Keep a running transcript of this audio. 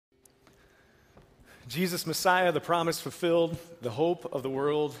Jesus Messiah, the promise fulfilled, the hope of the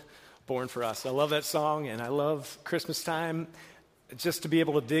world born for us. I love that song, and I love Christmas time. Just to be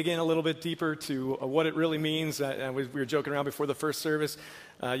able to dig in a little bit deeper to what it really means. We were joking around before the first service.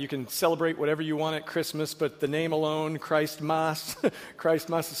 You can celebrate whatever you want at Christmas, but the name alone, Christmas,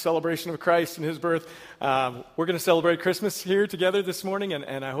 Christmas, the celebration of Christ and his birth. We're going to celebrate Christmas here together this morning,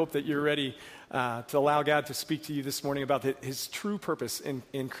 and I hope that you're ready to allow God to speak to you this morning about his true purpose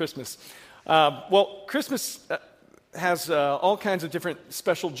in Christmas. Christmas has all kinds of different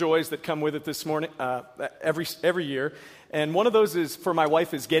special joys that come with it this morning, every year. And one of those is, for my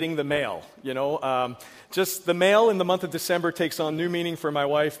wife, is getting the mail. Just the mail in the month of December takes on new meaning for my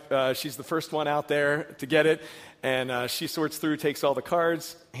wife. She's the first one out there to get it. And she sorts through, takes all the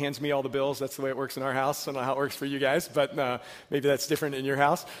cards, hands me all the bills. That's the way it works in our house. I don't know how it works for you guys, but maybe that's different in your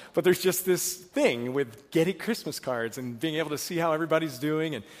house. But there's just this thing with getting Christmas cards and being able to see how everybody's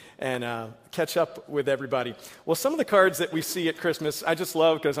doing and catch up with everybody. Well, some of the cards that we see at Christmas, I just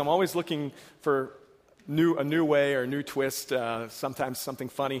love because I'm always looking for a new way or a new twist, sometimes something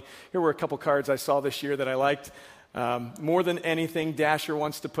funny. Here were a couple cards I saw this year that I liked. More than anything, Dasher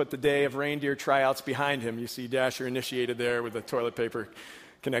wants to put the day of reindeer tryouts behind him. You see Dasher initiated there with the toilet paper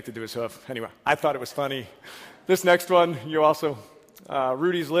connected to his hoof. Anyway, I thought it was funny. This next one, you also,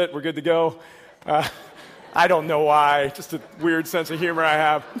 Rudy's lit, we're good to go. I don't know why, just a weird sense of humor I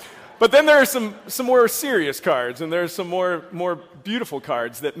have. But then there are some more serious cards, and there's some more beautiful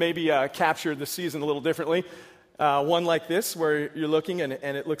cards that maybe capture the season a little differently. One like this, where you're looking, and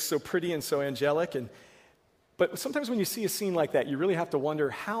it looks so pretty and so angelic. But sometimes when you see a scene like that, you really have to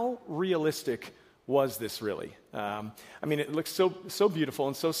wonder, how realistic was this really? It looks so beautiful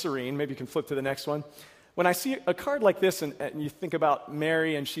and so serene. Maybe you can flip to the next one. When I see a card like this, and you think about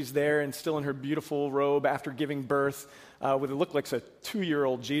Mary, and she's there and still in her beautiful robe after giving birth, with it look like a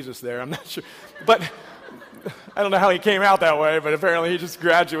 2-year-old Jesus there. I'm not sure. But I don't know how he came out that way, but apparently he just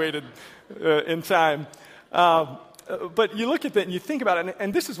graduated in time. But you look at that and you think about it,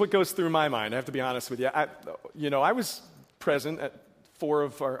 and this is what goes through my mind. I have to be honest with you. I was present at 4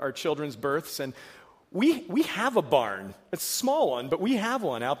 of our children's births, and we have a barn. It's a small one, but we have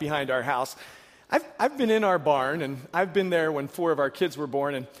one out behind our house. I've been in our barn, and I've been there when 4 of our kids were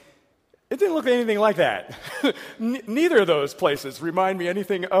born, and it didn't look anything like that. Neither of those places remind me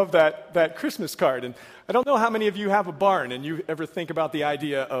anything of that Christmas card. And I don't know how many of you have a barn, and you ever think about the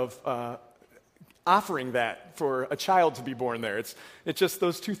idea of offering that for a child to be born there. It's just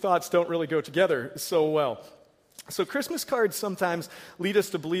those two thoughts don't really go together so well. So Christmas cards sometimes lead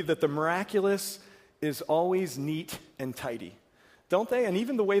us to believe that the miraculous is always neat and tidy, don't they? And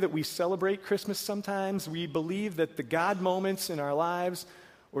even the way that we celebrate Christmas sometimes, we believe that the God moments in our lives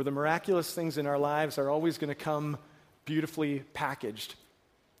or the miraculous things in our lives are always going to come beautifully packaged.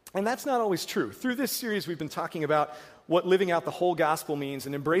 And that's not always true. Through this series, we've been talking about what living out the whole gospel means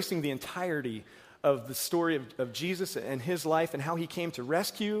and embracing the entirety of the story of Jesus and his life and how he came to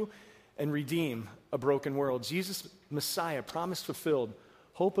rescue and redeem a broken world. Jesus, Messiah, promise fulfilled,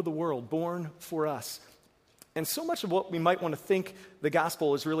 hope of the world, born for us. And so much of what we might want to think the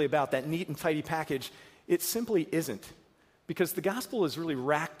gospel is really about, that neat and tidy package, it simply isn't. Because the gospel is really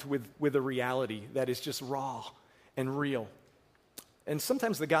racked with a reality that is just raw and real. And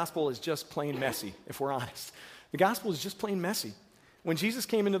sometimes the gospel is just plain messy, if we're honest. The gospel is just plain messy. When Jesus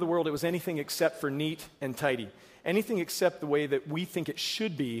came into the world, it was anything except for neat and tidy. Anything except the way that we think it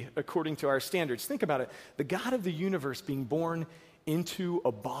should be according to our standards. Think about it. The God of the universe being born into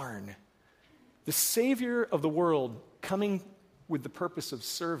a barn. The Savior of the world coming with the purpose of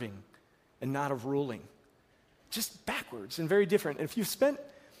serving and not of ruling. Just backwards and very different. And if you've spent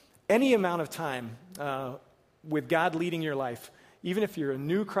any amount of time with God leading your life, even if you're a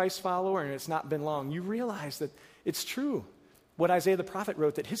new Christ follower and it's not been long, you realize that it's true what Isaiah the prophet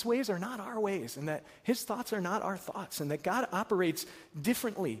wrote, that his ways are not our ways and that his thoughts are not our thoughts and that God operates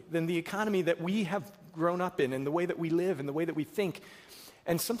differently than the economy that we have grown up in and the way that we live and the way that we think.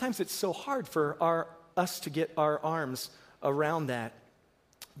 And sometimes it's so hard for us to get our arms around that.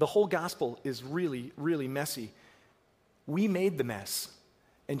 The whole gospel is really, really messy. We made the mess,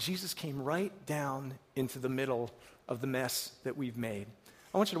 and Jesus came right down into the middle of the mess that we've made.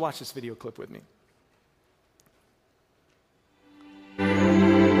 I want you to watch this video clip with me.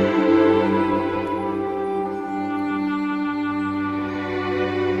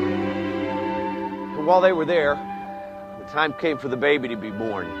 While they were there, the time came for the baby to be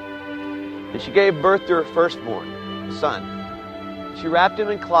born. And she gave birth to her firstborn, a son. She wrapped him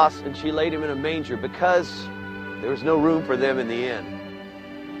in cloths and she laid him in a manger because there was no room for them in the inn.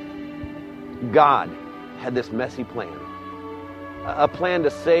 God had this messy plan, a plan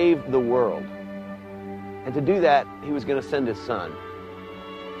to save the world. And to do that, he was going to send his son.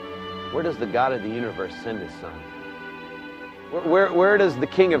 Where does the God of the universe send his son? Where does the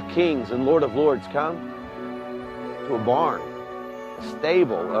King of Kings and Lord of Lords come? To a barn, a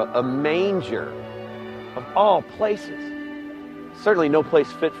stable, a manger, of all places. Certainly no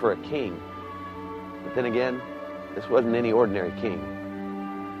place fit for a king. But then again, this wasn't any ordinary king.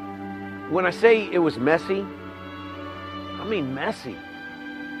 When I say it was messy, I mean messy.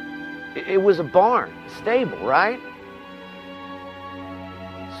 It was a barn, a stable, right?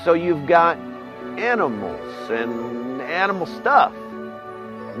 So you've got animals and animal stuff,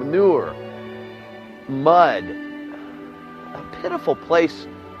 manure, mud, a pitiful place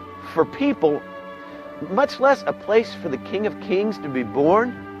for people, much less a place for the King of Kings to be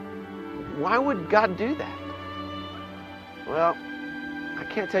born. Why would God do that? Well, I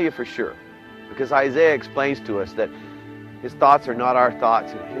can't tell you for sure, because Isaiah explains to us that his thoughts are not our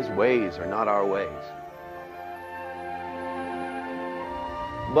thoughts, and his ways are not our ways.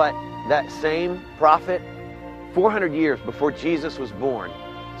 But that same prophet, 400 years before Jesus was born,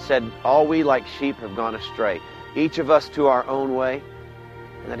 said, all we like sheep have gone astray, each of us to our own way,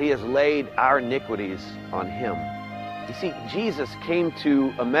 and that he has laid our iniquities on him. You see, Jesus came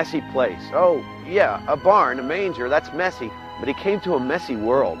to a messy place. Oh, yeah, a barn, a manger, that's messy. But he came to a messy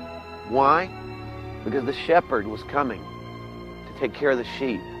world. Why? Because the shepherd was coming to take care of the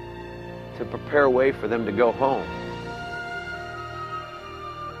sheep, to prepare a way for them to go home.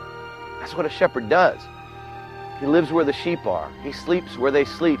 That's what a shepherd does. He lives where the sheep are. He sleeps where they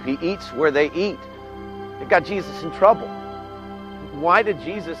sleep. He eats where they eat. It got Jesus in trouble. Why did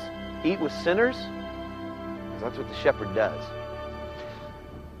Jesus eat with sinners? Because that's what the shepherd does.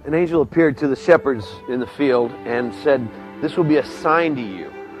 An angel appeared to the shepherds in the field and said, this will be a sign to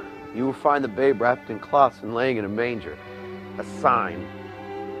you. You will find the babe wrapped in cloths and laying in a manger. A sign.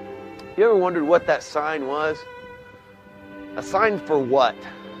 You ever wondered what that sign was? A sign for what?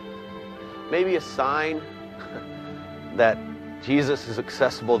 Maybe a sign that Jesus is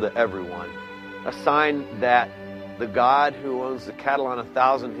accessible to everyone. A sign that the God who owns the cattle on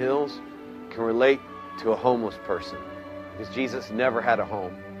 1,000 hills can relate to a homeless person. Because Jesus never had a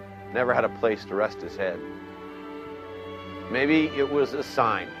home, never had a place to rest his head. Maybe it was a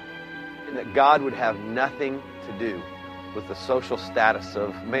sign that God would have nothing to do with the social status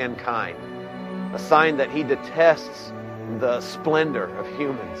of mankind. A sign that he detests the splendor of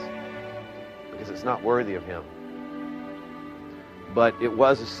humans because it's not worthy of him. But it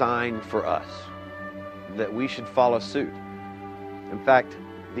was a sign for us that we should follow suit. In fact,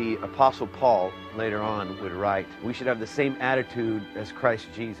 the Apostle Paul later on would write, we should have the same attitude as Christ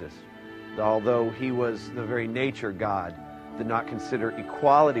Jesus. Although he was the very nature God, did not consider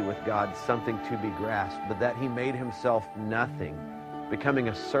equality with God something to be grasped, but that he made himself nothing, becoming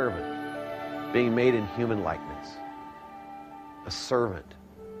a servant, being made in human likeness. A servant.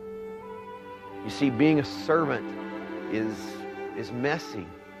 You see, being a servant is messy.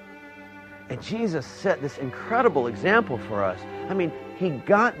 And Jesus set this incredible example for us. I mean, he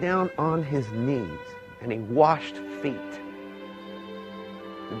got down on his knees and he washed feet.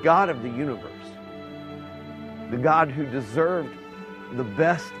 The God of the universe, the God who deserved the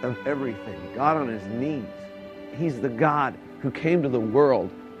best of everything, got on his knees. He's the God who came to the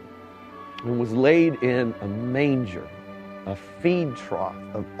world and was laid in a manger, a feed trough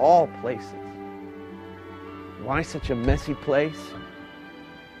of all places. Why such a messy place?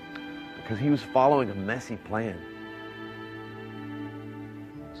 Because he was following a messy plan.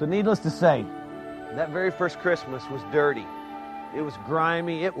 So needless to say, that very first Christmas was dirty. It was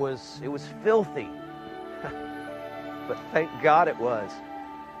grimy. It was filthy. But thank God it was.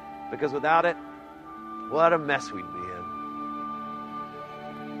 Because without it, what a mess we'd be in.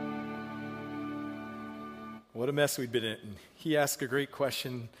 What a mess we'd been in. He asked a great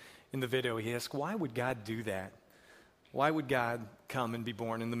question in the video. He asked, why would God do that? Why would God come and be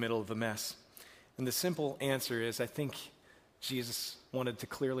born in the middle of the mess? And the simple answer is, I think Jesus wanted to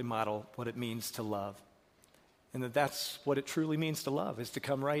clearly model what it means to love. And that's what it truly means to love, is to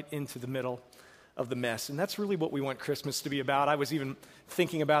come right into the middle of the mess. And that's really what we want Christmas to be about. I was even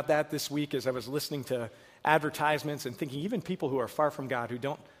thinking about that this week as I was listening to advertisements and thinking even people who are far from God, who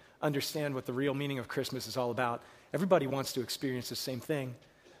don't understand what the real meaning of Christmas is all about, everybody wants to experience the same thing.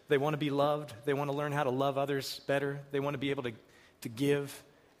 They want to be loved. They want to learn how to love others better. They want to be able to give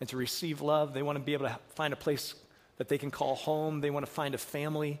and to receive love. They want to be able to find a place that they can call home. They want to find a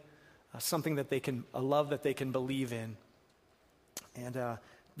family, something that a love that they can believe in. And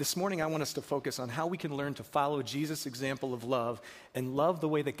this morning I want us to focus on how we can learn to follow Jesus' example of love and love the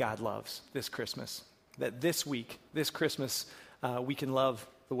way that God loves this Christmas. That this week, this Christmas, we can love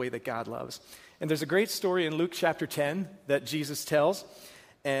the way that God loves. And there's a great story in Luke chapter 10 that Jesus tells,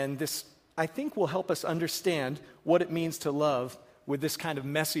 and this, I think, will help us understand what it means to love with this kind of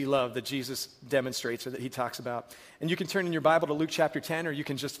messy love that Jesus demonstrates or that he talks about. And you can turn in your Bible to Luke chapter 10, or you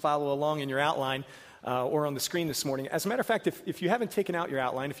can just follow along in your outline or on the screen this morning. As a matter of fact, if you haven't taken out your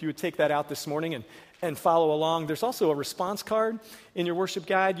outline, if you would take that out this morning and follow along, there's also a response card in your worship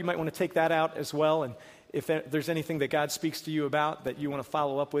guide. You might want to take that out as well. And if there's anything that God speaks to you about that you want to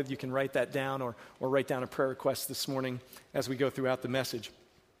follow up with, you can write that down or write down a prayer request this morning as we go throughout the message.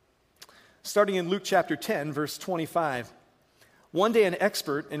 Starting in Luke chapter 10, verse 25. One day an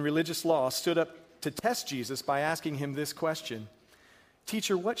expert in religious law stood up to test Jesus by asking him this question: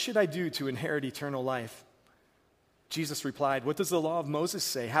 "Teacher, what should I do to inherit eternal life?" Jesus replied, "What does the law of Moses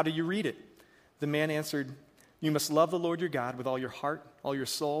say? How do you read it?" The man answered, "You must love the Lord your God with all your heart, all your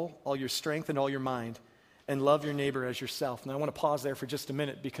soul, all your strength, and all your mind, and love your neighbor as yourself." Now I want to pause there for just a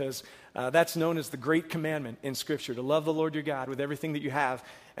minute because that's known as the great commandment in Scripture, to love the Lord your God with everything that you have,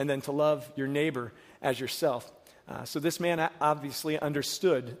 and then to love your neighbor as yourself. So this man obviously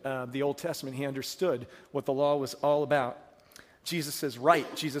understood the Old Testament. He understood what the law was all about. Jesus says,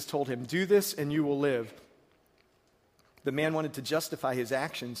 "Right," Jesus told him, "do this and you will live." The man wanted to justify his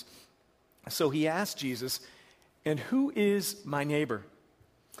actions, so he asked Jesus, "And who is my neighbor?"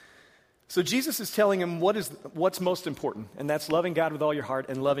 So Jesus is telling him what's most important, and that's loving God with all your heart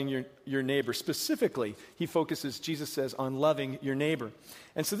and loving your neighbor. Specifically, he focuses, Jesus says, on loving your neighbor.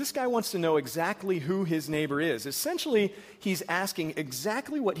 And so this guy wants to know exactly who his neighbor is. Essentially, he's asking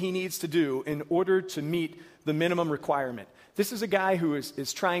exactly what he needs to do in order to meet the minimum requirement. This is a guy who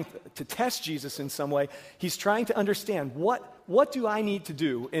is trying to test Jesus in some way. He's trying to understand, what do I need to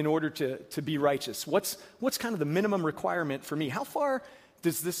do in order to be righteous? What's kind of the minimum requirement for me? How far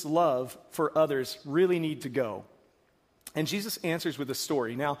does this love for others really need to go? And Jesus answers with a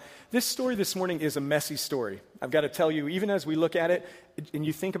story. Now, this story this morning is a messy story. I've got to tell you, even as we look at it, and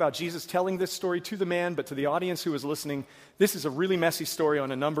you think about Jesus telling this story to the man, but to the audience who is listening, this is a really messy story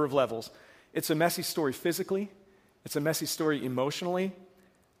on a number of levels. It's a messy story physically. It's a messy story emotionally,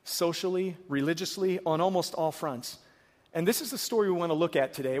 socially, religiously, on almost all fronts. And this is the story we want to look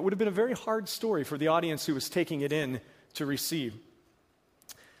at today. It would have been a very hard story for the audience who was taking it in to receive.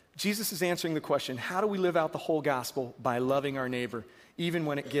 Jesus is answering the question, how do we live out the whole gospel? By loving our neighbor, even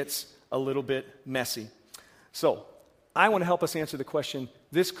when it gets a little bit messy. So, I want to help us answer the question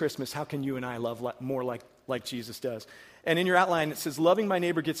this Christmas, how can you and I love more like Jesus does? And in your outline, it says, loving my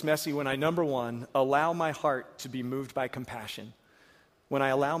neighbor gets messy when I, number one, allow my heart to be moved by compassion. When I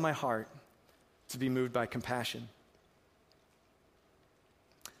allow my heart to be moved by compassion.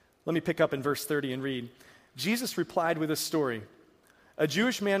 Let me pick up in verse 30 and read. Jesus replied with a story. A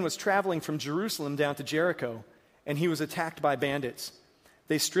Jewish man was traveling from Jerusalem down to Jericho, and he was attacked by bandits.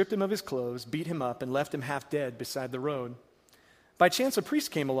 They stripped him of his clothes, beat him up, and left him half dead beside the road. By chance, a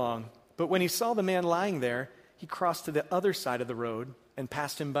priest came along, but when he saw the man lying there, he crossed to the other side of the road and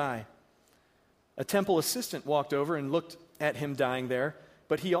passed him by. A temple assistant walked over and looked at him dying there,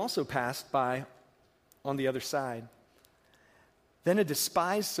 but he also passed by on the other side. Then a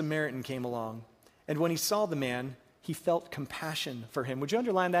despised Samaritan came along, and when he saw the man, he felt compassion for him. Would you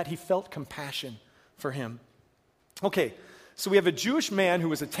underline that? He felt compassion for him. Okay, so we have a Jewish man who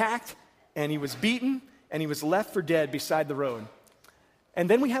was attacked, and he was beaten, and he was left for dead beside the road. And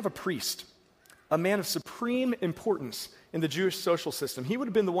then we have a priest, a man of supreme importance in the Jewish social system. He would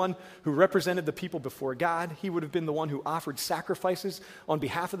have been the one who represented the people before God. He would have been the one who offered sacrifices on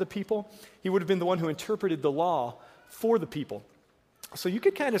behalf of the people. He would have been the one who interpreted the law for the people. So you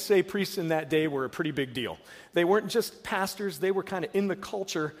could kind of say priests in that day were a pretty big deal. They weren't just pastors. They were kind of in the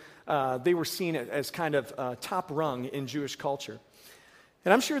culture. They were seen as kind of top rung in Jewish culture.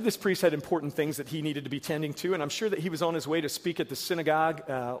 And I'm sure this priest had important things that he needed to be tending to, and I'm sure that he was on his way to speak at the synagogue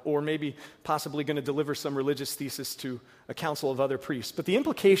or maybe possibly going to deliver some religious thesis to a council of other priests. But the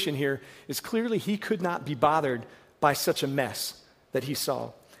implication here is clearly he could not be bothered by such a mess that he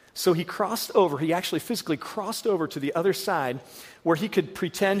saw. So he crossed over, he actually physically crossed over to the other side where he could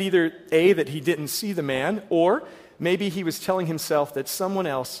pretend either A, that he didn't see the man, or maybe he was telling himself that someone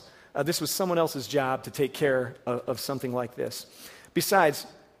else, this was someone else's job to take care of something like this. Besides,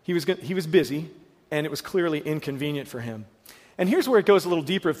 he was busy, and it was clearly inconvenient for him. And here's where it goes a little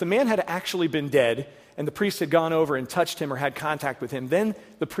deeper. If the man had actually been dead, and the priest had gone over and touched him or had contact with him, then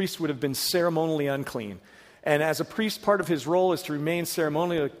the priest would have been ceremonially unclean. And as a priest, part of his role is to remain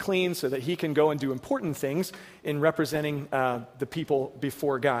ceremonially clean so that he can go and do important things in representing the people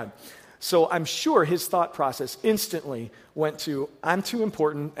before God. So I'm sure his thought process instantly went to, I'm too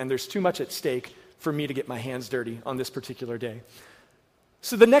important and there's too much at stake for me to get my hands dirty on this particular day.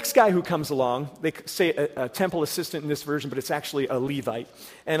 So the next guy who comes along, they say a temple assistant in this version, but it's actually a Levite.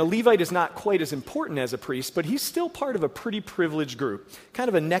 And a Levite is not quite as important as a priest, but he's still part of a pretty privileged group, kind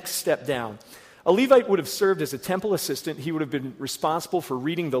of a next step down. A Levite would have served as a temple assistant. He would have been responsible for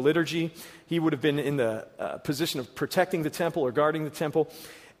reading the liturgy. He would have been in the position of protecting the temple or guarding the temple.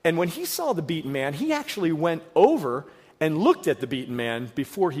 And when he saw the beaten man, he actually went over and looked at the beaten man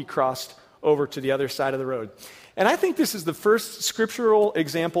before he crossed over to the other side of the road. And I think this is the first scriptural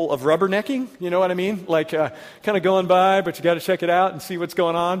example of rubbernecking, you know what I mean? Like kind of going by, but you got to check it out and see what's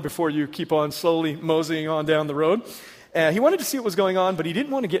going on before you keep on slowly moseying on down the road. He wanted to see what was going on, but he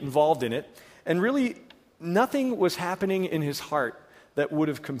didn't want to get involved in it. And really, nothing was happening in his heart that would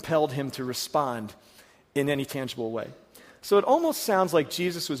have compelled him to respond in any tangible way. So it almost sounds like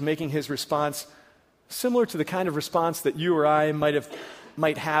Jesus was making his response similar to the kind of response that you or I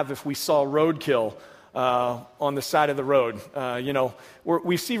might have if we saw roadkill on the side of the road.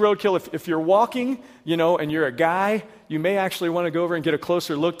 We see roadkill if you're walking, and you're a guy, you may actually want to go over and get a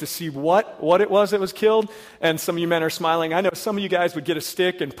closer look to see what it was that was killed. And some of you men are smiling. I know some of you guys would get a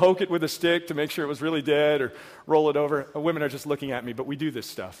stick and poke it with a stick to make sure it was really dead or roll it over. Women are just looking at me, but we do this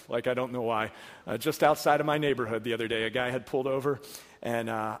stuff. Like, I don't know why. Just outside of my neighborhood the other day, a guy had pulled over, and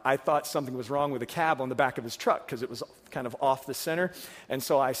I thought something was wrong with the cab on the back of his truck because it was kind of off the center. And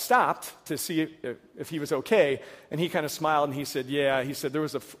so I stopped to see if he was okay, and he kind of smiled, and he said, yeah. He said,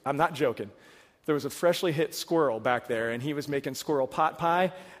 I'm not joking. There was a freshly hit squirrel back there, and he was making squirrel pot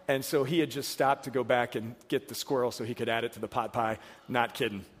pie, and so he had just stopped to go back and get the squirrel so he could add it to the pot pie. Not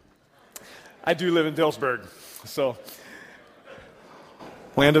kidding. I do live in Dillsburg, so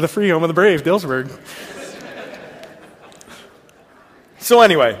land of the free, home of the brave, Dillsburg. So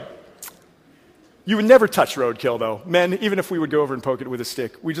anyway, you would never touch roadkill, though. Men, even if we would go over and poke it with a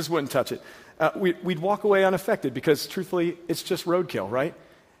stick, we just wouldn't touch it. We'd walk away unaffected because, truthfully, it's just roadkill, right?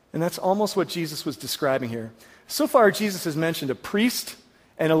 And that's almost what Jesus was describing here. So far, Jesus has mentioned a priest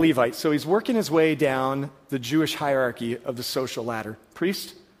and a Levite. So he's working his way down the Jewish hierarchy of the social ladder.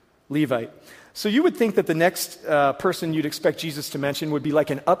 Priest, Levite. So you would think that the next person you'd expect Jesus to mention would be like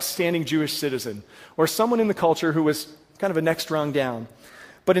an upstanding Jewish citizen or someone in the culture who was kind of a next rung down.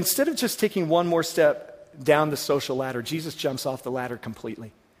 But instead of just taking one more step down the social ladder, Jesus jumps off the ladder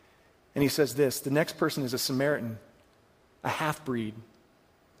completely. And he says this: the next person is a Samaritan, a half-breed,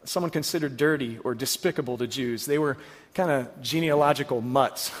 someone considered dirty or despicable to Jews. They were kind of genealogical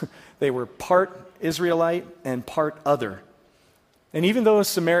mutts. They were part Israelite and part other. And even though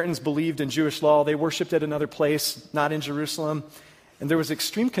Samaritans believed in Jewish law, they worshiped at another place, not in Jerusalem. And there was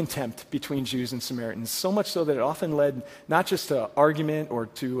extreme contempt between Jews and Samaritans, so much so that it often led not just to argument or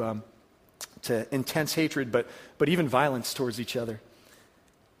to intense hatred, but even violence towards each other.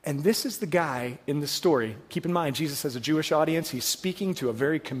 And this is the guy in the story. Keep in mind, Jesus has a Jewish audience. He's speaking to a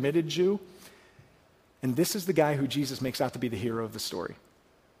very committed Jew. And this is the guy who Jesus makes out to be the hero of the story.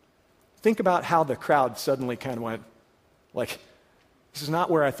 Think about how the crowd suddenly kind of went, like, this is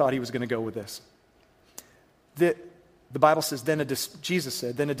not where I thought he was going to go with this. The Bible says, Jesus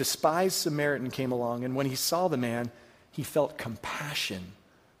said, then a despised Samaritan came along, and when he saw the man, he felt compassion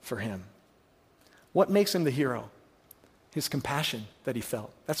for him. What makes him the hero? His compassion that he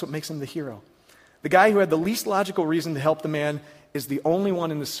felt. That's what makes him the hero. The guy who had the least logical reason to help the man is the only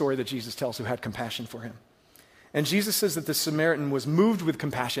one in the story that Jesus tells who had compassion for him. And Jesus says that the Samaritan was moved with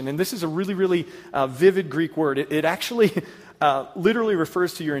compassion. And this is a really, really vivid Greek word. It actually literally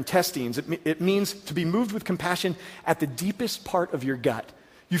refers to your intestines. It means to be moved with compassion at the deepest part of your gut.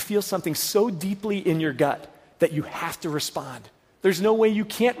 You feel something so deeply in your gut that you have to respond. There's no way you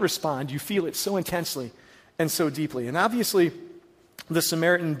can't respond. You feel it so intensely and so deeply. And obviously, the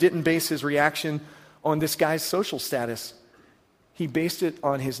Samaritan didn't base his reaction on this guy's social status. He based it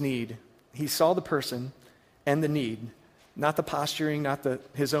on his need. He saw the person and the need, not the posturing, not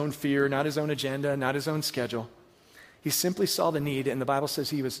his own fear, not his own agenda, not his own schedule. He simply saw the need, and the Bible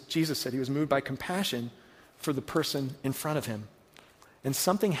says Jesus said he was moved by compassion for the person in front of him. And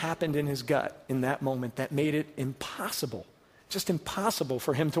something happened in his gut in that moment that made it impossible, just impossible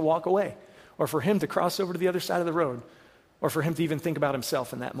for him to walk away, or for him to cross over to the other side of the road, or for him to even think about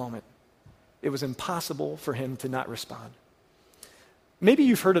himself in that moment. It was impossible for him to not respond. Maybe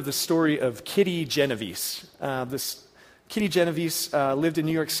you've heard of the story of Kitty Genovese. Kitty Genovese lived in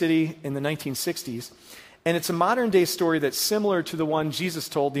New York City in the 1960s, and it's a modern-day story that's similar to the one Jesus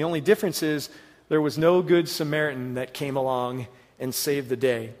told. The only difference is there was no good Samaritan that came along and saved the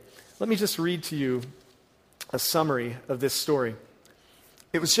day. Let me just read to you a summary of this story.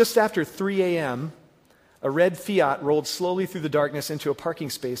 It was just after 3 a.m., a red Fiat rolled slowly through the darkness into a parking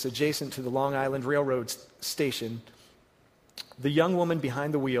space adjacent to the Long Island Railroad station. The young woman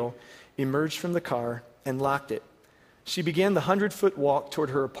behind the wheel emerged from the car and locked it. She began the 100-foot walk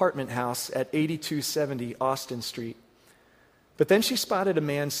toward her apartment house at 8270 Austin Street. But then she spotted a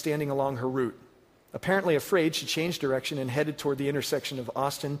man standing along her route. Apparently afraid, she changed direction and headed toward the intersection of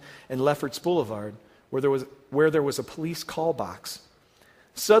Austin and Lefferts Boulevard, where there was a police call box.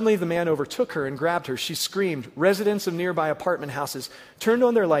 Suddenly, the man overtook her and grabbed her. She screamed. Residents of nearby apartment houses turned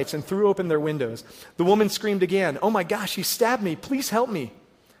on their lights and threw open their windows. The woman screamed again, "Oh my gosh, he stabbed me. Please help me."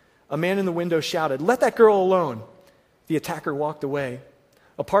 A man in the window shouted, "Let that girl alone." The attacker walked away.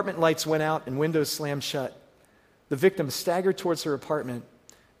 Apartment lights went out and windows slammed shut. The victim staggered towards her apartment,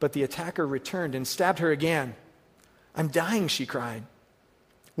 but the attacker returned and stabbed her again. "I'm dying," she cried.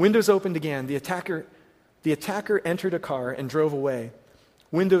 Windows opened again. The attacker entered a car and drove away.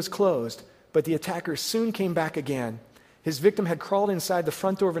 Windows closed, but the attacker soon came back again. His victim had crawled inside the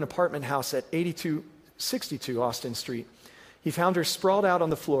front door of an apartment house at 8262 Austin Street. He found her sprawled out on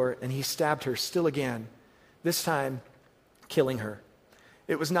the floor, and he stabbed her still again, this time killing her.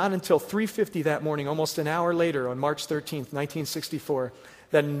 It was not until 3:50 that morning, almost an hour later, on March 13th, 1964,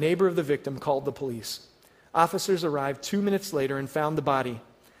 that a neighbor of the victim called the police. Officers arrived 2 minutes later and found the body.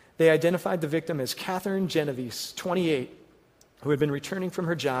 They identified the victim as Catherine Genovese, 28, who had been returning from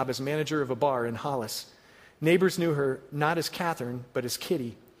her job as manager of a bar in Hollis. Neighbors knew her not as Catherine, but as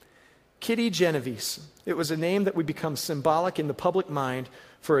Kitty. Kitty Genovese. It was a name that would become symbolic in the public mind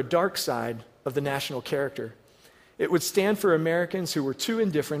for a dark side of the national character. It would stand for Americans who were too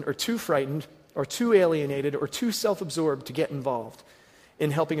indifferent or too frightened or too alienated or too self-absorbed to get involved in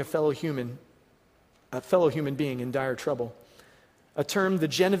helping a fellow human being in dire trouble. A term, the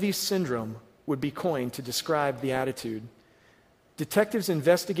Genovese syndrome, would be coined to describe the attitude. Detectives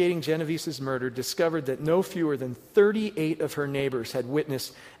investigating Genovese's murder discovered that no fewer than 38 of her neighbors had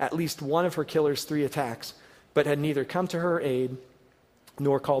witnessed at least one of her killer's 3 attacks, but had neither come to her aid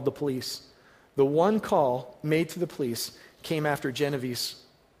nor called the police. The one call made to the police came after Genovese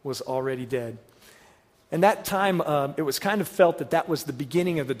was already dead. And that time, it was kind of felt that that was the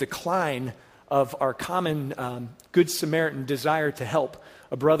beginning of the decline of our common Good Samaritan desire to help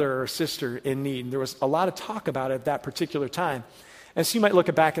a brother or a sister in need. There was a lot of talk about it at that particular time. And so you might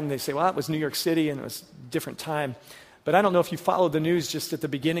look back and they say, well, that was New York City and it was a different time. But I don't know if you followed the news just at the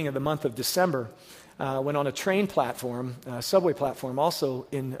beginning of the month of December, when on a train platform, a subway platform, also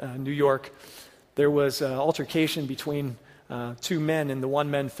in New York, there was an altercation between 2 men, and the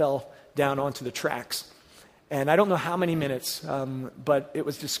one man fell down onto the tracks. And I don't know how many minutes, but it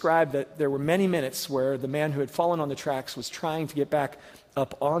was described that there were many minutes where the man who had fallen on the tracks was trying to get back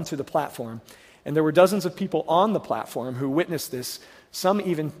up onto the platform. And there were dozens of people on the platform who witnessed this, some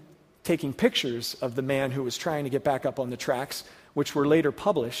even taking pictures of the man who was trying to get back up on the tracks, which were later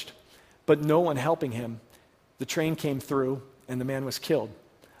published, but no one helping him. The train came through, and the man was killed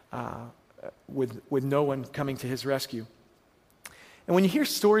with no one coming to his rescue. And when you hear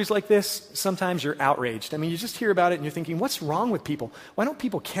stories like this, sometimes you're outraged. I mean, you just hear about it and you're thinking, what's wrong with people? Why don't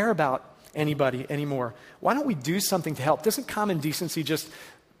people care about anybody anymore? Why don't we do something to help? Doesn't common decency just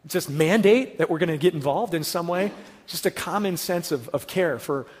mandate that we're going to get involved in some way? Just a common sense of care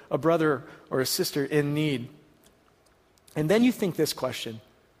for a brother or a sister in need. And then you think this question,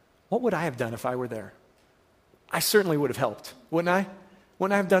 what would I have done if I were there? I certainly would have helped, wouldn't I?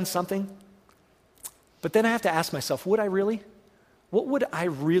 Wouldn't I have done something? But then I have to ask myself, would I really? What would I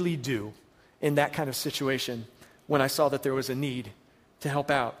really do in that kind of situation when I saw that there was a need to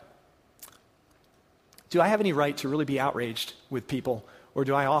help out? Do I have any right to really be outraged with people, or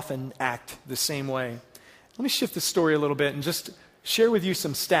do I often act the same way? Let me shift the story a little bit and just share with you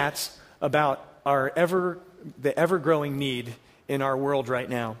some stats about the ever-growing need in our world right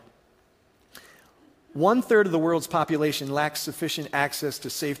now. 1/3 of the world's population lacks sufficient access to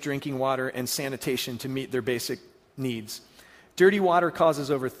safe drinking water and sanitation to meet their basic needs. Dirty water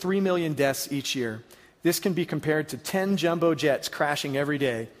causes over 3 million deaths each year. This can be compared to 10 jumbo jets crashing every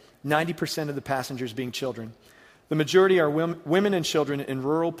day, 90% of the passengers being children. The majority are women and children in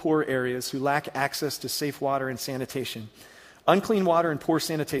rural, poor areas who lack access to safe water and sanitation. Unclean water and poor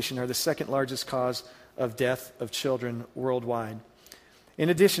sanitation are the second largest cause of death of children worldwide. In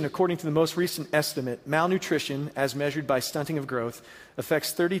addition, according to the most recent estimate, malnutrition, as measured by stunting of growth,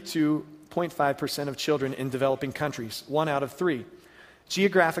 affects 32.5% of children in developing countries, 1 out of 3.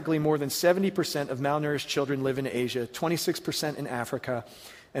 Geographically, more than 70% of malnourished children live in Asia, 26% in Africa,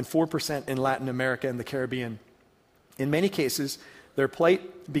 and 4% in Latin America and the Caribbean. In many cases, their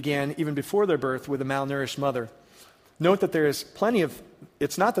plight began even before their birth with a malnourished mother. Note that there is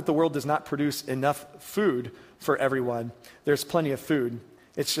it's not that the world does not produce enough food for everyone. There's plenty of food.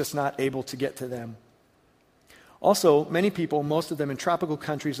 It's just not able to get to them. Also, many people, most of them in tropical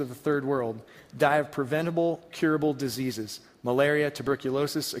countries of the third world, die of preventable, curable diseases. Malaria,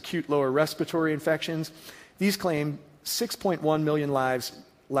 tuberculosis, acute lower respiratory infections. These claim 6.1 million lives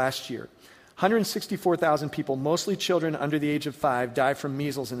last year. 164,000 people, mostly children under the age of 5, die from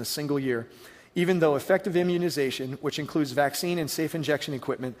measles in a single year, even though effective immunization, which includes vaccine and safe injection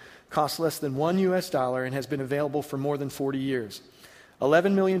equipment, costs less than $1 and has been available for more than 40 years.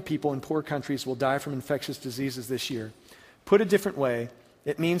 11 million people in poor countries will die from infectious diseases this year. Put a different way,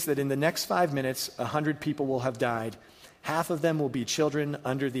 it means that in the next 5 minutes, 100 people will have died. Half of them will be children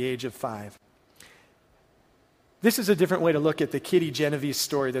under the age of 5. This is a different way to look at the Kitty Genovese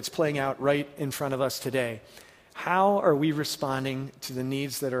story that's playing out right in front of us today. How are we responding to the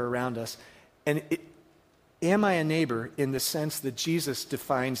needs that are around us? And am I a neighbor in the sense that Jesus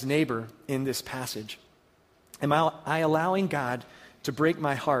defines neighbor in this passage? Am I allowing God to break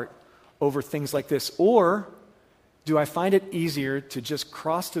my heart over things like this? Or do I find it easier to just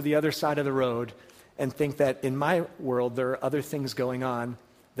cross to the other side of the road and think that in my world there are other things going on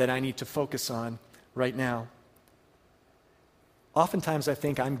that I need to focus on right now? Oftentimes I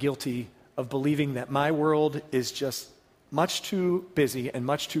think I'm guilty of believing that my world is just much too busy and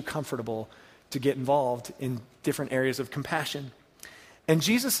much too comfortable to get involved in different areas of compassion. And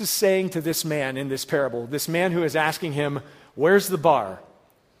Jesus is saying to this man in this parable, this man who is asking him, where's the bar?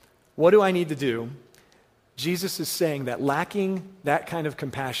 What do I need to do? Jesus is saying that lacking that kind of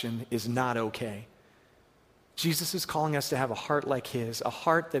compassion is not okay. Jesus is calling us to have a heart like his, a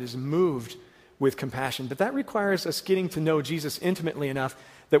heart that is moved with compassion. But that requires us getting to know Jesus intimately enough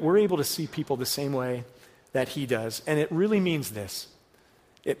that we're able to see people the same way that he does. And it really means this.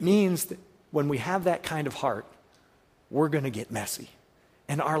 It means that when we have that kind of heart, we're going to get messy.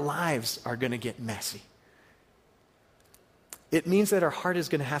 And our lives are going to get messy. It means that our heart is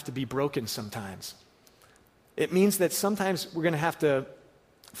going to have to be broken sometimes. It means that sometimes we're going to have to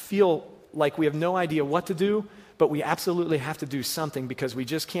feel like we have no idea what to do, but we absolutely have to do something because we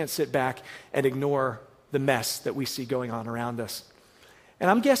just can't sit back and ignore the mess that we see going on around us. And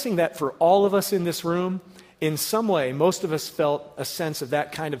I'm guessing that for all of us in this room, in some way, most of us felt a sense of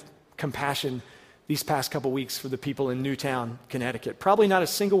that kind of compassion these past couple weeks for the people in Newtown, Connecticut. Probably not a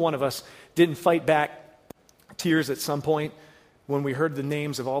single one of us didn't fight back tears at some point when we heard the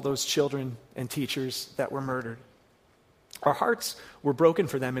names of all those children and teachers that were murdered. Our hearts were broken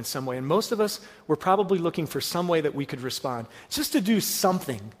for them in some way, and most of us were probably looking for some way that we could respond, just to do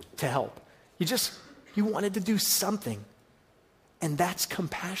something to help. You wanted to do something, and that's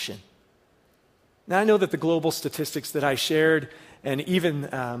compassion. Now, I know that the global statistics that I shared, and even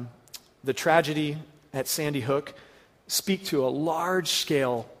the tragedy at Sandy Hook, speak to a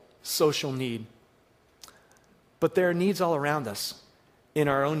large-scale social need. But there are needs all around us in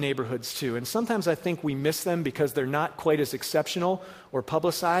our own neighborhoods too. And sometimes I think we miss them because they're not quite as exceptional or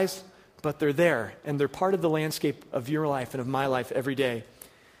publicized, but they're there, and they're part of the landscape of your life and of my life every day.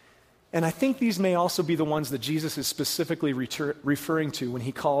 And I think these may also be the ones that Jesus is specifically referring to when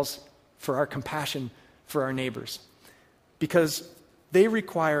he calls for our compassion for our neighbors, because they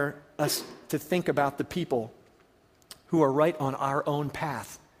require us to think about the people who are right on our own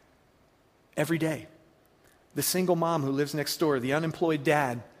path every day. The single mom who lives next door, the unemployed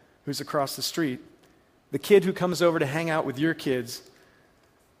dad who's across the street, the kid who comes over to hang out with your kids,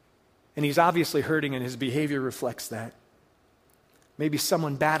 and he's obviously hurting and his behavior reflects that. Maybe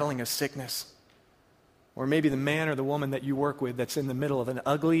someone battling a sickness, or maybe the man or the woman that you work with that's in the middle of an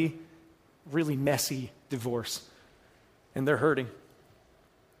ugly, really messy divorce, and they're hurting.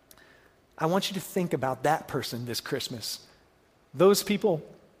 I want you to think about that person this Christmas. Those people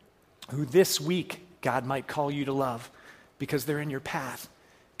who this week God might call you to love because they're in your path.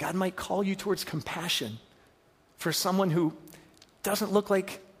 God might call you towards compassion for someone who doesn't look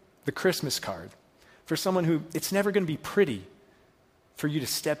like the Christmas card, for someone who it's never going to be pretty for you to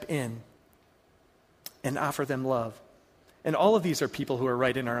step in and offer them love. And all of these are people who are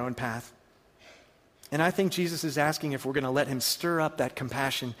right in our own path. And I think Jesus is asking if we're going to let him stir up that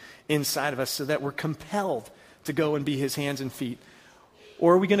compassion inside of us so that we're compelled to go and be his hands and feet.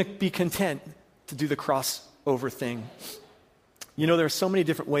 Or are we going to be content to do the crossover thing? You know, there are so many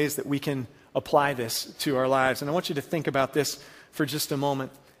different ways that we can apply this to our lives. And I want you to think about this for just a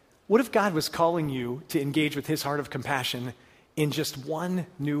moment. What if God was calling you to engage with his heart of compassion in just one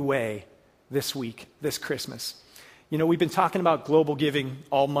new way this week, this Christmas? You know, we've been talking about global giving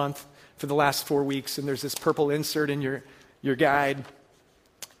all month for the last 4 weeks, and there's this purple insert in your guide.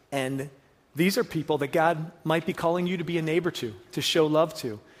 And these are people that God might be calling you to be a neighbor to show love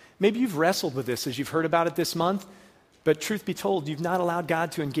to. Maybe you've wrestled with this as you've heard about it this month, but truth be told, you've not allowed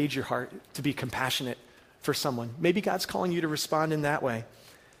God to engage your heart to be compassionate for someone. Maybe God's calling you to respond in that way.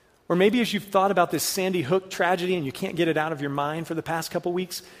 Or maybe as you've thought about this Sandy Hook tragedy and you can't get it out of your mind for the past couple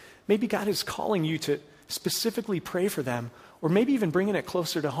weeks, maybe God is calling you to specifically pray for them, or maybe even bringing it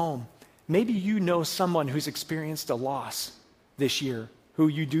closer to home. Maybe you know someone who's experienced a loss this year, who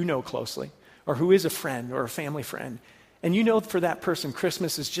you do know closely, or who is a friend or a family friend. And you know for that person,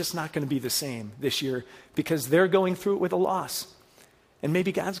 Christmas is just not going to be the same this year because they're going through it with a loss. And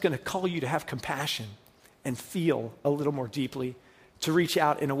maybe God's going to call you to have compassion and feel a little more deeply, to reach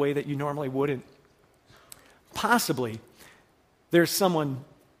out in a way that you normally wouldn't. Possibly, there's someone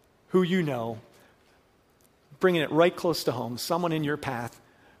who you know, bringing it right close to home, someone in your path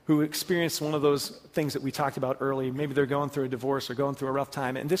who experienced one of those things that we talked about earlier. Maybe they're going through a divorce or going through a rough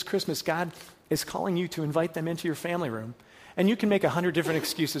time. And this Christmas, God is calling you to invite them into your family room. And you can make 100 different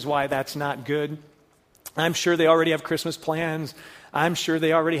excuses why that's not good. I'm sure they already have Christmas plans. I'm sure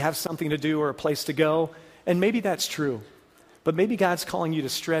they already have something to do or a place to go. And maybe that's true. But maybe God's calling you to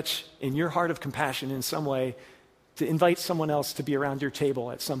stretch in your heart of compassion in some way to invite someone else to be around your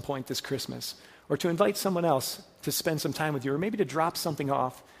table at some point this Christmas, or to invite someone else to spend some time with you, or maybe to drop something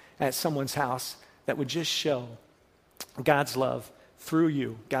off at someone's house that would just show God's love through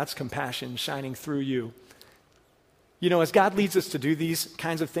you, God's compassion shining through you. You know, as God leads us to do these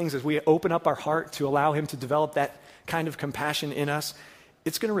kinds of things, as we open up our heart to allow him to develop that kind of compassion in us,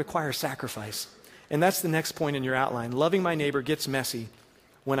 it's going to require sacrifice. And that's the next point in your outline. Loving my neighbor gets messy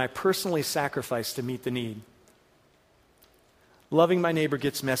when I personally sacrifice to meet the need. Loving my neighbor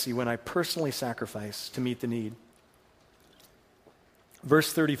gets messy when I personally sacrifice to meet the need.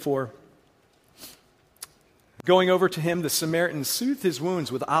 Verse 34. Going over to him, the Samaritan soothed his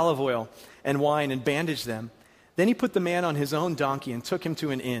wounds with olive oil and wine and bandaged them. Then he put the man on his own donkey and took him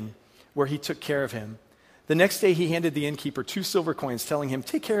to an inn, where he took care of him. The next day he handed the innkeeper 2 silver coins, telling him,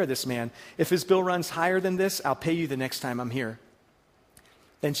 take care of this man. If his bill runs higher than this, I'll pay you the next time I'm here.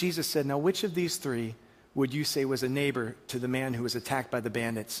 Then Jesus said, now which of these 3 would you say was a neighbor to the man who was attacked by the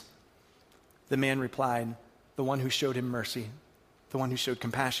bandits? The man replied, the one who showed him mercy, the one who showed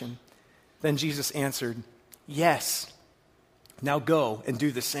compassion. Then Jesus answered, yes, now go and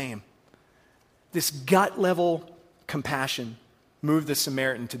do the same. This gut level compassion moved the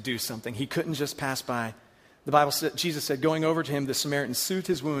Samaritan to do something. He couldn't just pass by. The Bible said, Jesus said, going over to him, the Samaritan soothed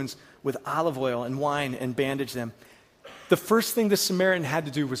his wounds with olive oil and wine and bandaged them. The first thing the Samaritan had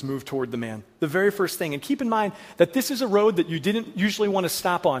to do was move toward the man. The very first thing. And keep in mind that this is a road that you didn't usually want to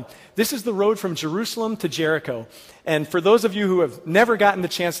stop on. This is the road from Jerusalem to Jericho. And for those of you who have never gotten the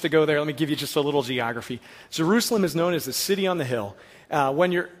chance to go there, let me give you just a little geography. Jerusalem is known as the city on the hill.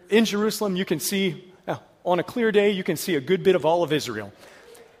 When you're in Jerusalem, you can see, on a clear day, you can see a good bit of all of Israel.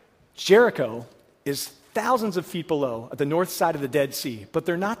 Jericho is thousands of feet below at the north side of the Dead Sea, but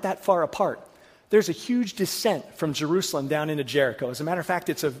they're not that far apart. There's a huge descent from Jerusalem down into Jericho. As a matter of fact,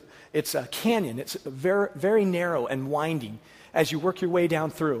 it's a canyon. It's very, very narrow and winding as you work your way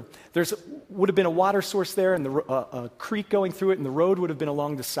down through. Would have been a water source there and a creek going through it, and the road would have been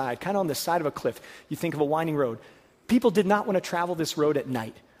along the side, kind of on the side of a cliff. You think of a winding road. People did not want to travel this road at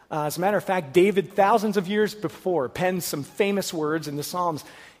night. As a matter of fact, David, thousands of years before, penned some famous words in the Psalms.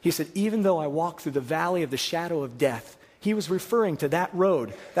 He said, even though I walk through the valley of the shadow of death, he was referring to that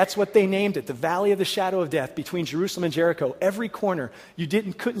road. That's what they named it, the valley of the shadow of death between Jerusalem and Jericho. Every corner, you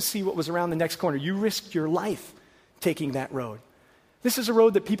couldn't see what was around the next corner. You risked your life taking that road. This is a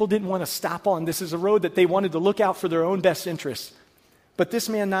road that people didn't want to stop on. This is a road that they wanted to look out for their own best interests. But this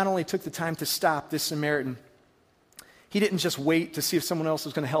man not only took the time to stop, this Samaritan, he didn't just wait to see if someone else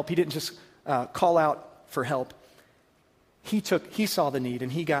was going to help. He didn't just call out for help. He saw the need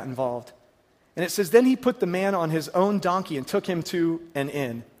and he got involved. And it says, then he put the man on his own donkey and took him to an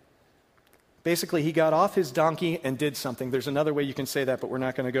inn. Basically, he got off his donkey and did something. There's another way you can say that, but we're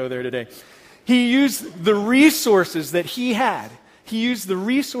not going to go there today. He used the resources that he had. He used the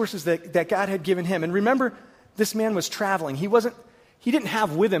resources that God had given him. And remember, this man was traveling. He didn't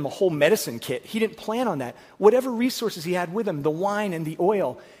have with him a whole medicine kit. He didn't plan on that. Whatever resources he had with him, the wine and the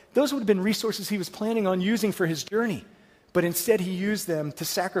oil, those would have been resources he was planning on using for his journey. But instead, he used them to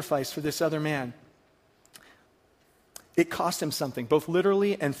sacrifice for this other man. It cost him something, both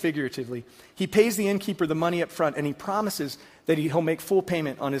literally and figuratively. He pays the innkeeper the money up front, and he promises that he'll make full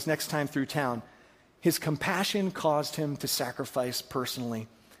payment on his next time through town. His compassion caused him to sacrifice personally.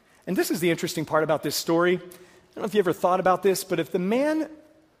 And this is the interesting part about this story. I don't know if you ever thought about this, but if the man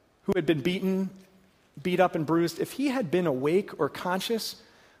who had been beat up and bruised, if he had been awake or conscious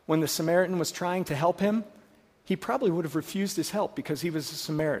when the Samaritan was trying to help him, he probably would have refused his help because he was a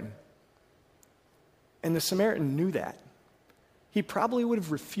Samaritan. And the Samaritan knew that. He probably would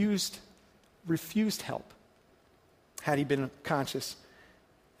have refused refused help had he been conscious.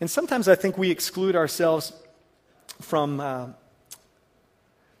 And sometimes I think we exclude ourselves from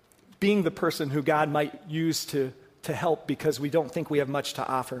being the person who God might use to help because we don't think we have much to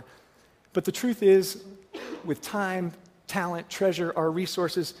offer. But the truth is, with time, talent, treasure, our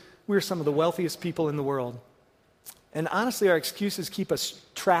resources, we're some of the wealthiest people in the world. And honestly, our excuses keep us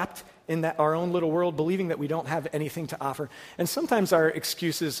trapped in our own little world, believing that we don't have anything to offer. And sometimes our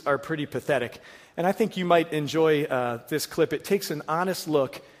excuses are pretty pathetic. And I think you might enjoy this clip. It takes an honest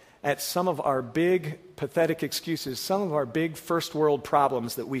look at some of our big, pathetic excuses, some of our big first world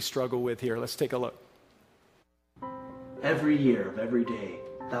problems that we struggle with here. Let's take a look. Every year of every day,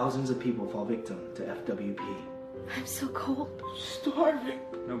 thousands of people fall victim to FWP. I'm so cold. Starving.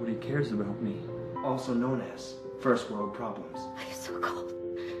 Nobody cares about me. Also known as first world problems. I'm so cold.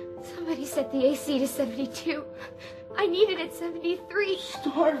 Somebody set the AC to 72. I need it at 73.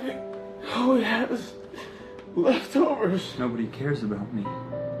 Starving. All we have is leftovers. Nobody cares about me.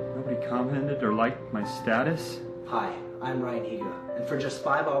 Nobody commented or liked my status. Hi, I'm Ryan Higa, and for just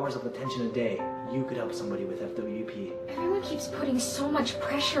 5 hours of attention a day, you could help somebody with FWP. Everyone keeps putting so much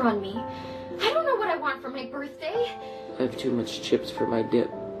pressure on me. I don't know what I want for my birthday. I have too much chips for my dip.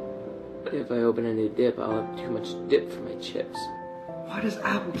 But if I open a new dip, I'll have too much dip for my chips. Why does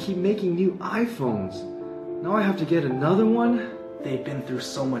Apple keep making new iPhones? Now I have to get another one? They've been through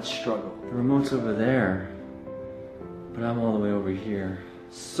so much struggle. The remote's over there, but I'm all the way over here.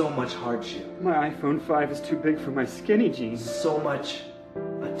 So much hardship. My iPhone 5 is too big for my skinny jeans. So much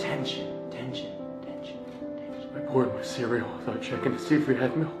attention. Tension. I poured my cereal without checking to see if we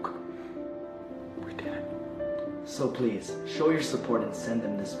had milk. We didn't. So please, show your support and send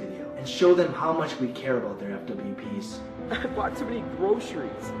them this video. And show them how much we care about their FWPs. I bought too many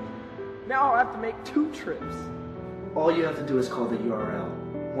groceries. Now I'll have to make 2 trips. All you have to do is call the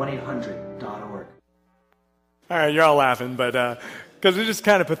URL, 1-800.org. All right, you're all laughing, but because it's just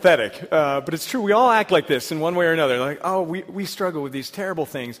kind of pathetic. But it's true, we all act like this in one way or another. Like, oh, we struggle with these terrible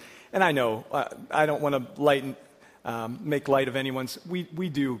things. And I know, I don't want to make light of anyone's. We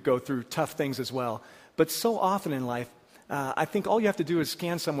do go through tough things as well. But so often in life, I think all you have to do is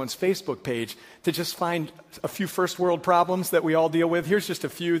scan someone's Facebook page to just find a few first world problems that we all deal with. Here's just a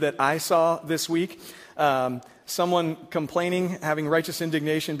few that I saw this week. Someone complaining, having righteous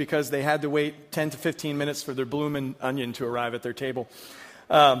indignation because they had to wait 10 to 15 minutes for their bloomin' onion to arrive at their table.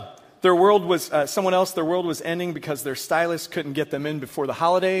 Their world was ending because their stylist couldn't get them in before the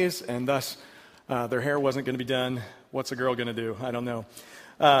holidays, and thus their hair wasn't going to be done. What's a girl going to do? I don't know.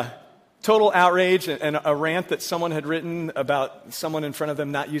 Total outrage and a rant that someone had written about someone in front of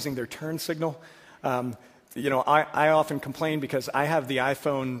them not using their turn signal. I often complain because I have the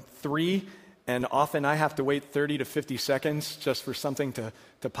iPhone 3, and often I have to wait 30 to 50 seconds just for something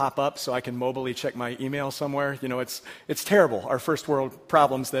to pop up so I can mobily check my email somewhere. It's terrible, our first world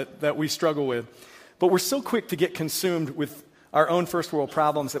problems that we struggle with. But we're so quick to get consumed with our own first world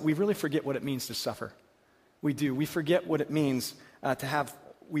problems that we really forget what it means to suffer. We do. We forget what it means to have,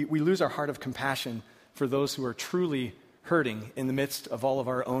 we lose our heart of compassion for those who are truly hurting in the midst of all of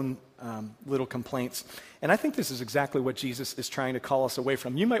our own little complaints. And I think this is exactly what Jesus is trying to call us away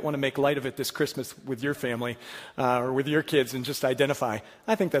from. You might want to make light of it this Christmas with your family or with your kids and just identify,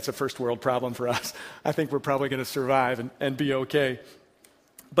 I think that's a first world problem for us. I think we're probably going to survive and be okay.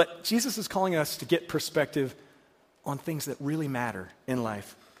 But Jesus is calling us to get perspective on things that really matter in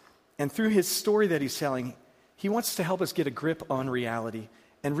life. And through his story that he's telling, he wants to help us get a grip on reality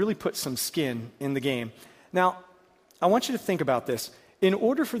and really put some skin in the game. Now, I want you to think about this. In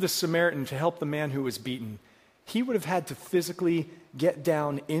order for the Samaritan to help the man who was beaten, he would have had to physically get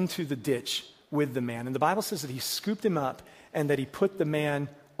down into the ditch with the man. And the Bible says that he scooped him up and that he put the man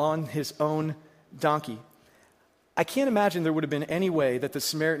on his own donkey. I can't imagine there would have been any way that the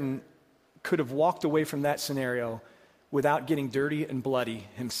Samaritan could have walked away from that scenario without getting dirty and bloody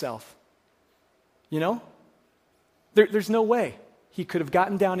himself. There's no way he could have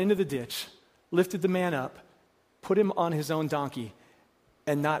gotten down into the ditch, lifted the man up, put him on his own donkey,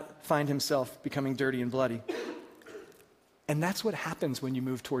 and not find himself becoming dirty and bloody. And that's what happens when you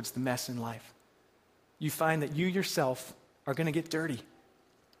move towards the mess in life. You find that you yourself are going to get dirty,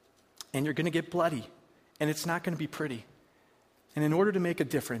 and you're going to get bloody, and it's not going to be pretty. And in order to make a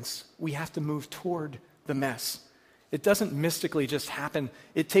difference, we have to move toward the mess. It doesn't mystically just happen.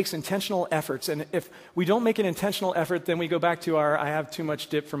 It takes intentional efforts. And if we don't make an intentional effort, then we go back to our I have too much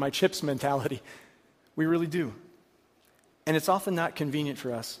dip for my chips mentality. We really do. And it's often not convenient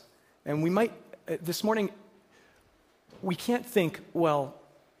for us. And we might, this morning, we can't think, well,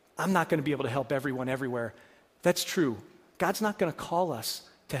 I'm not going to be able to help everyone everywhere. That's true. God's not going to call us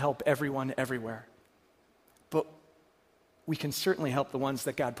to help everyone everywhere. But we can certainly help the ones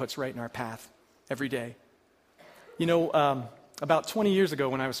that God puts right in our path every day. You know, about 20 years ago,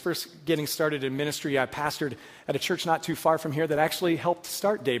 when I was first getting started in ministry, I pastored at a church not too far from here that actually helped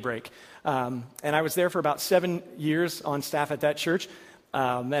start Daybreak. And I was there for about 7 years on staff at that church.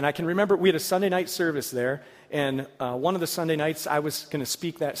 And I can remember we had a Sunday night service there. And one of the Sunday nights, I was going to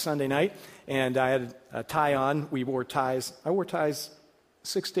speak that Sunday night. And I had a tie on. We wore ties. I wore ties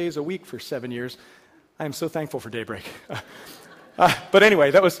 6 days a week for 7 years. I am so thankful for Daybreak. But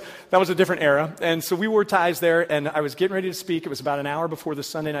anyway, that was a different era. And so we wore ties there, and I was getting ready to speak. It was about an hour before the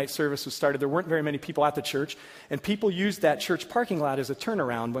Sunday night service was started. There weren't very many people at the church, and people used that church parking lot as a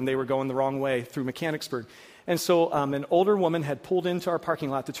turnaround when they were going the wrong way through Mechanicsburg. And so an older woman had pulled into our parking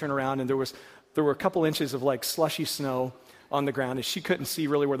lot to turn around, and there were a couple inches of like slushy snow on the ground, and she couldn't see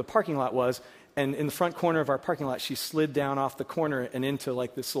really where the parking lot was. And in the front corner of our parking lot, she slid down off the corner and into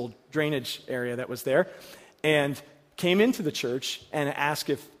like this little drainage area that was there, and came into the church and asked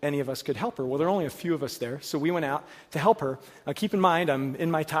if any of us could help her. Well, there were only a few of us there, so we went out to help her. Keep in mind, I'm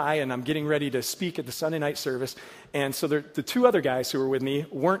in my tie and I'm getting ready to speak at the Sunday night service, and so the two other guys who were with me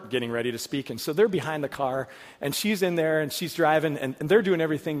weren't getting ready to speak, and so they're behind the car, and she's in there and she's driving, and they're doing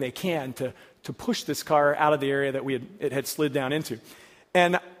everything they can to push this car out of the area that it had slid down into.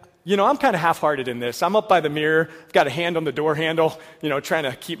 And you know, I'm kind of half-hearted in this. I'm up by the mirror, I've got a hand on the door handle, you know, trying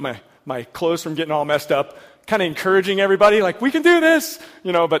to keep my clothes from getting all messed up, kind of encouraging everybody, like, we can do this,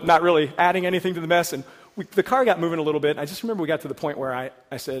 you know, but not really adding anything to the mess. And the car got moving a little bit. I just remember we got to the point where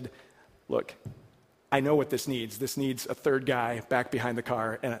I said, look, I know what this needs. This needs a third guy back behind the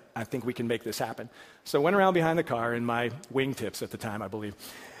car, and I think we can make this happen. So I went around behind the car in my wingtips at the time, I believe.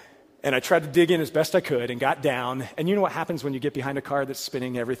 And I tried to dig in as best I could and got down. And you know what happens when you get behind a car that's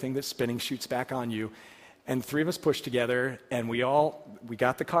spinning? Everything that's spinning shoots back on you. And the three of us pushed together, and we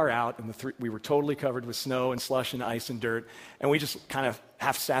got the car out, and we were totally covered with snow and slush and ice and dirt. And we just kind of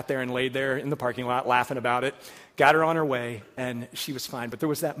half sat there and laid there in the parking lot laughing about it. Got her on her way, and she was fine. But there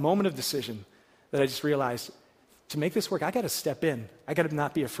was that moment of decision that I just realized, to make this work, I got to step in. I got to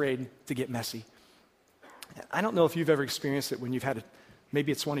not be afraid to get messy. I don't know if you've ever experienced it when you've had maybe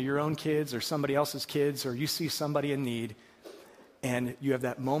it's one of your own kids or somebody else's kids, or you see somebody in need, and you have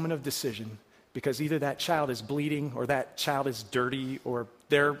that moment of decision because either that child is bleeding or that child is dirty or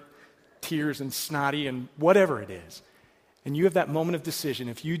they're tears and snotty and whatever it is. And you have that moment of decision.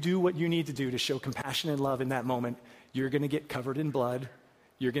 If you do what you need to do to show compassion and love in that moment, you're going to get covered in blood.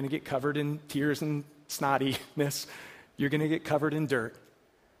 You're going to get covered in tears and snottiness. You're going to get covered in dirt.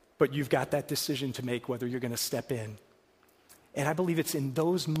 But you've got that decision to make whether you're going to step in. And I believe it's in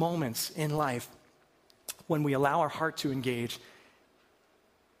those moments in life when we allow our heart to engage,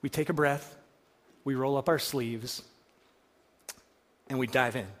 we take a breath, we roll up our sleeves, and we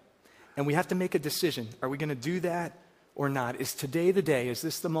dive in. And we have to make a decision. Are we going to do that or not? Is today the day? Is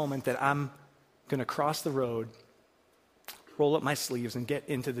this the moment that I'm going to cross the road, roll up my sleeves, and get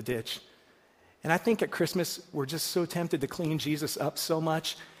into the ditch? And I think at Christmas, we're just so tempted to clean Jesus up so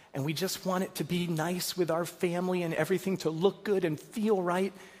much, and we just want it to be nice with our family and everything to look good and feel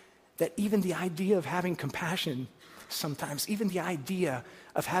right, that even the idea of having compassion sometimes, even the idea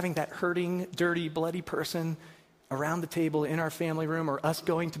of having that hurting, dirty, bloody person around the table in our family room or us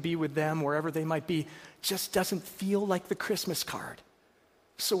going to be with them wherever they might be, just doesn't feel like the Christmas card.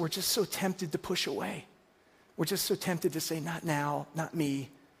 So we're just so tempted to push away. We're just so tempted to say, not now, not me,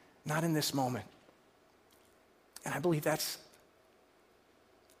 not in this moment. And I believe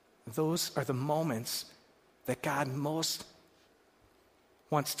those are the moments that God most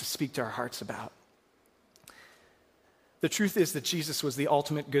wants to speak to our hearts about. The truth is that Jesus was the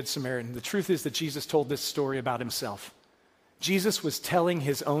ultimate Good Samaritan. The truth is that Jesus told this story about himself. Jesus was telling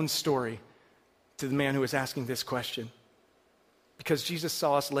his own story to the man who was asking this question. Because Jesus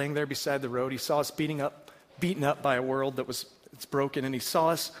saw us laying there beside the road. He saw us beaten up by a world that's broken. And he saw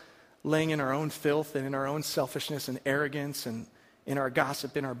us laying in our own filth and in our own selfishness and arrogance and in our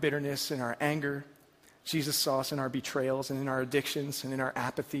gossip, in our bitterness, in our anger. Jesus saw us in our betrayals and in our addictions and in our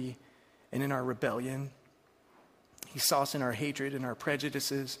apathy and in our rebellion. He saw us in our hatred and our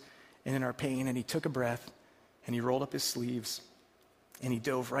prejudices and in our pain, and he took a breath and he rolled up his sleeves and he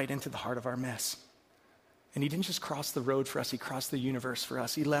dove right into the heart of our mess. And he didn't just cross the road for us, he crossed the universe for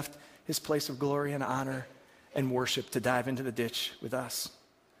us. He left his place of glory and honor and worship to dive into the ditch with us.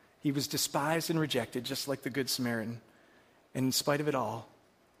 He was despised and rejected just like the Good Samaritan. And in spite of it all,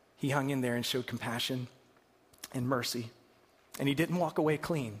 he hung in there and showed compassion and mercy. And he didn't walk away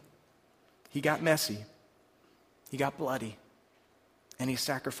clean. He got messy. He got bloody. And he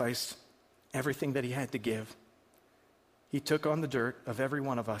sacrificed everything that he had to give. He took on the dirt of every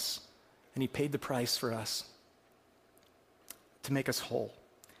one of us, and he paid the price for us to make us whole.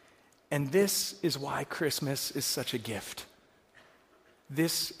 And this is why Christmas is such a gift.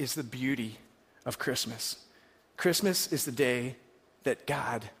 This is the beauty of Christmas. Christmas is the day that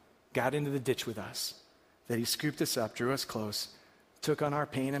God got into the ditch with us, that he scooped us up, drew us close, took on our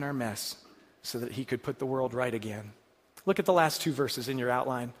pain and our mess so that he could put the world right again. Look at the last two verses in your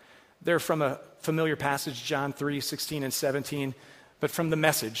outline. They're from a familiar passage, John 3:16 and 17, but from the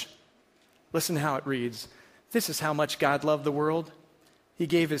Message. Listen to how it reads. This is how much God loved the world. He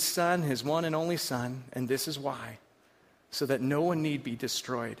gave his Son, his one and only Son, and this is why, so that no one need be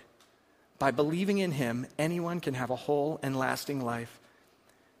destroyed. By believing in him, anyone can have a whole and lasting life.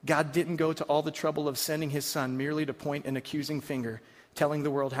 God didn't go to all the trouble of sending his Son merely to point an accusing finger, telling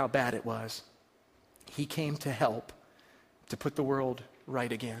the world how bad it was. He came to help, to put the world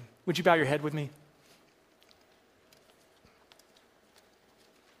right again. Would you bow your head with me?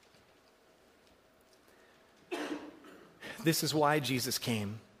 This is why Jesus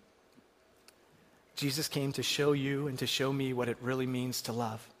came. Jesus came to show you and to show me what it really means to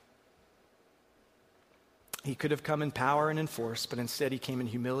love. He could have come in power and in force, but instead he came in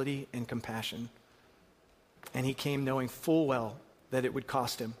humility and compassion. And he came knowing full well that it would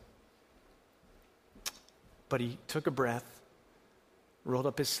cost him. But he took a breath, rolled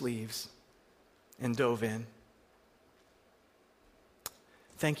up his sleeves, and dove in.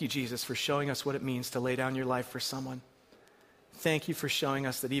 Thank you, Jesus, for showing us what it means to lay down your life for someone. Thank you for showing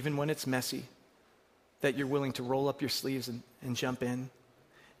us that even when it's messy, that you're willing to roll up your sleeves and jump in.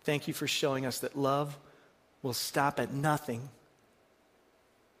 Thank you for showing us that love will stop at nothing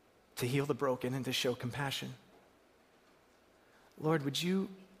to heal the broken and to show compassion. Lord, would you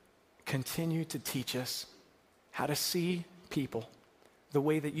continue to teach us how to see people the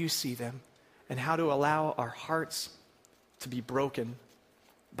way that you see them and how to allow our hearts to be broken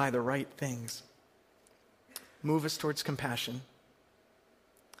by the right things. Move us towards compassion.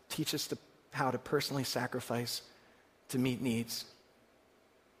 Teach us how to personally sacrifice to meet needs.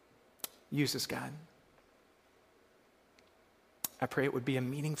 Use us, God. I pray it would be a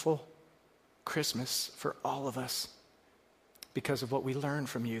meaningful Christmas for all of us because of what we learned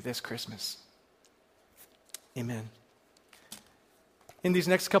from you this Christmas. Amen. In these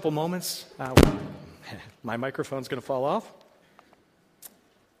next couple moments, my microphone's going to fall off.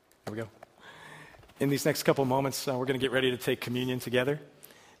 There we go. In these next couple moments, we're going to get ready to take communion together.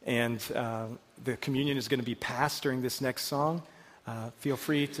 And the communion is going to be passed during this next song. Feel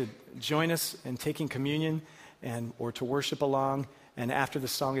free to join us in taking communion or to worship along. And after the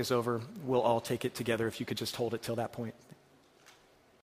song is over, we'll all take it together if you could just hold it till that point.